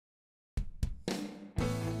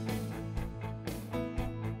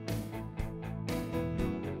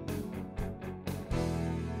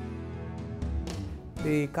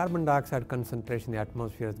The carbon dioxide concentration in the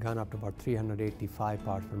atmosphere has gone up to about 385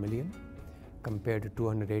 parts per million compared to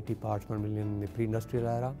 280 parts per million in the pre-industrial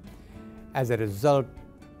era. As a result,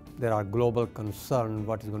 there are global concerns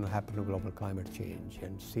what is going to happen to global climate change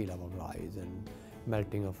and sea level rise and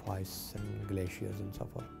melting of ice and glaciers and so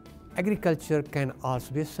forth. Agriculture can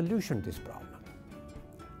also be a solution to this problem.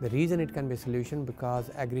 The reason it can be a solution because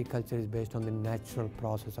agriculture is based on the natural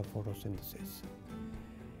process of photosynthesis.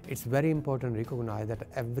 It's very important to recognize that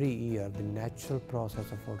every year the natural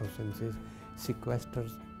process of photosynthesis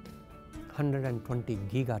sequesters 120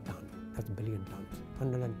 gigatons, that's billion tons,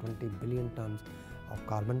 120 billion tons of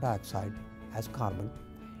carbon dioxide as carbon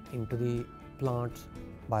into the plant's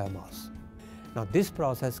biomass. Now this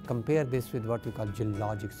process, compare this with what we call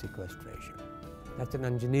geologic sequestration. That's an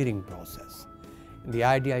engineering process. And the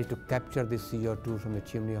idea is to capture the CO2 from the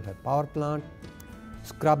chimney of a power plant,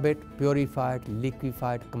 scrub it, purify it,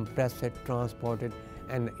 liquefy it, compress it, transport it,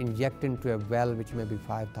 and inject into a well which may be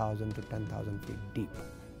 5,000 to 10,000 feet deep.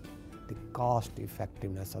 The cost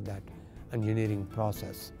effectiveness of that engineering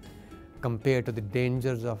process compared to the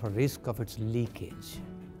dangers of a risk of its leakage.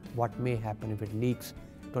 What may happen if it leaks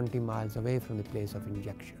 20 miles away from the place of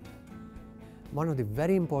injection? One of the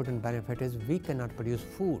very important benefits is we cannot produce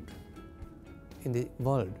food in the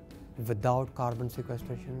world without carbon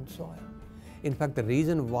sequestration in soil. In fact, the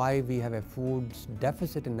reason why we have a food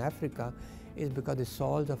deficit in Africa is because the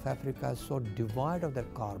soils of Africa are so devoid of their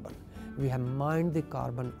carbon. We have mined the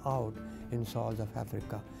carbon out in soils of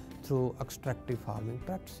Africa through extractive farming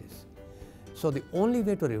practices. So the only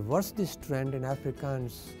way to reverse this trend in Africa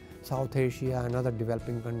and South Asia and other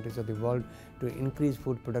developing countries of the world to increase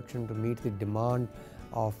food production to meet the demand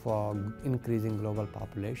of increasing global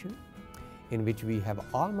population, in which we have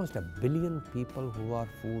almost 1 billion people who are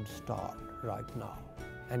food starved right now,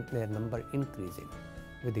 and their number increasing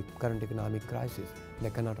with the current economic crisis. They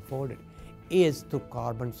cannot afford it, is through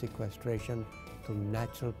carbon sequestration through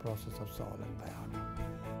natural process of soil and biota.